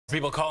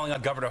People calling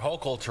on Governor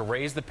Hochul to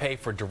raise the pay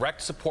for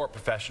direct support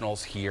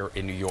professionals here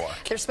in New York.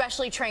 They're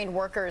specially trained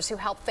workers who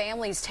help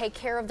families take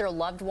care of their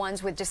loved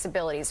ones with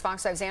disabilities.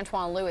 Fox 5's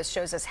Antoine Lewis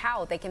shows us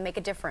how they can make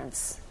a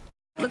difference.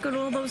 Look at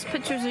all those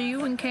pictures of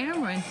you and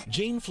Cameron.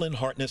 Jean Flynn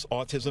Hartnett's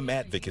autism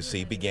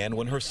advocacy began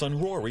when her son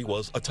Rory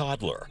was a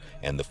toddler,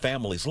 and the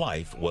family's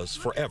life was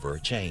forever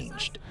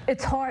changed.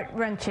 It's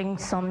heart-wrenching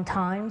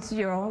sometimes.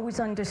 You're always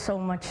under so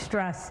much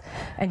stress,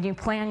 and you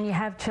plan, you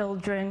have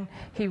children.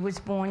 He was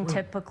born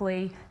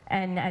typically,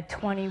 and at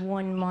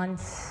 21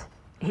 months,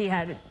 he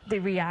had the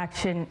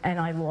reaction, and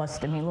I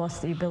lost him. He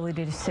lost the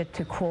ability to sit,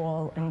 to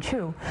crawl, and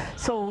chew.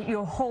 So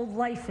your whole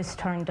life is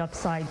turned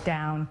upside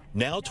down.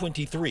 Now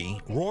 23,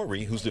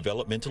 Rory, who's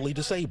developmentally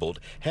disabled,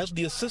 has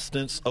the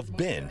assistance of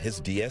Ben, his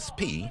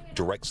DSP,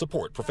 direct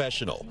support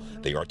professional.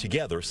 They are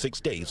together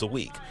 6 days a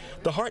week.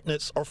 The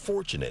Hartnetts are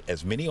fortunate,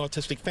 as many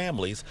autistic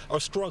families are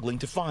struggling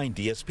to find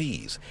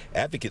DSPs.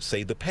 Advocates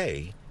say the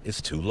pay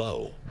is too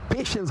low.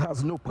 Patience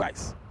has no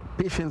price.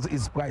 Patience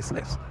is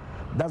priceless.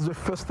 That's the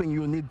first thing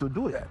you need to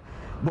do that.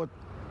 But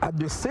at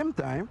the same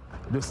time,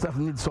 the staff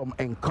needs some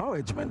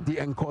encouragement. The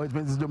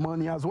encouragement is the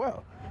money as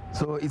well.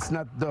 So it's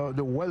not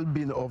the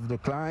well-being of the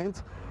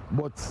client,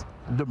 but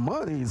the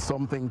money is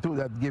something too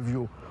that gives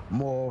you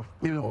more,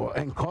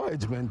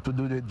 encouragement to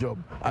do the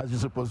job as you're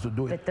supposed to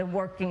do it. But they're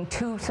working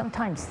 2,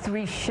 sometimes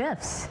 3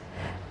 shifts,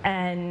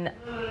 and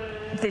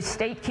the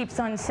state keeps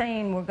on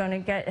saying we're going to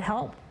get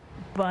help,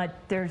 but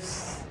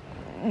there's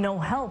no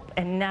help,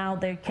 and now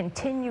they're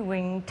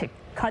continuing to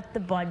cut the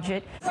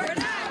budget. We're not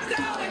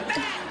going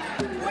back!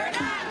 We're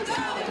not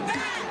going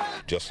back!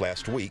 Just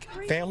last week,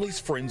 families,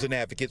 friends, and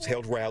advocates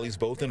held rallies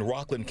both in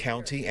Rockland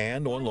County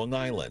and on Long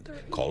Island,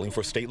 calling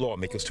for state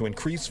lawmakers to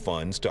increase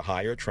funds to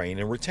hire, train,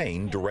 and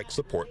retain direct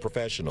support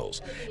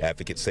professionals.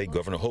 Advocates say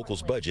Governor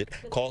Hochul's budget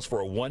calls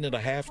for a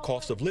 1.5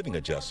 cost of living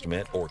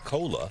adjustment, or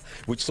COLA,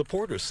 which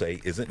supporters say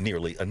isn't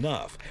nearly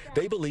enough.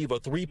 They believe a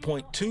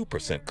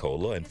 3.2%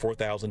 COLA and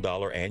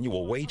 $4,000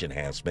 annual wage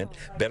enhancement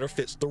better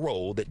fits the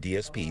role that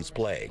DSPs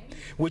play,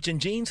 which in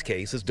Jean's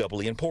case is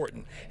doubly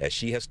important, as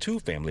she has 2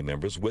 family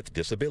members with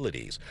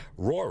disabilities.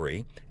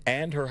 Rory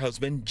and her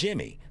husband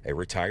Jimmy, a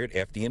retired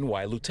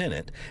FDNY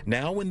lieutenant,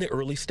 now in the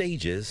early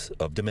stages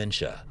of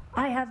dementia.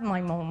 I have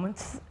my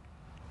moments.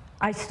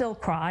 I still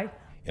cry.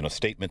 In a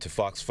statement to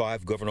Fox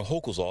 5, Governor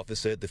Hochul's office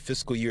said the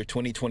fiscal year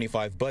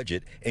 2025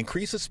 budget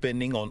increases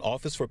spending on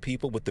Office for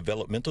People with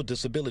Developmental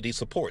Disability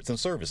Supports and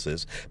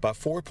Services by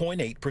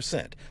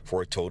 4.8%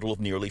 for a total of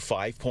nearly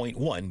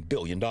 $5.1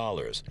 billion.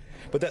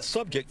 But that's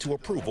subject to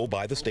approval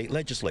by the state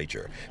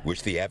legislature,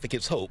 which the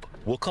advocates hope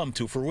will come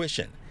to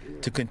fruition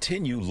to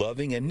continue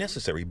loving and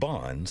necessary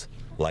bonds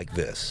like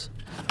this.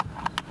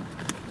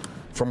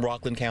 From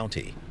Rockland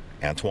County,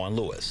 Antoine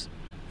Lewis,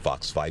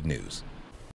 Fox 5 News.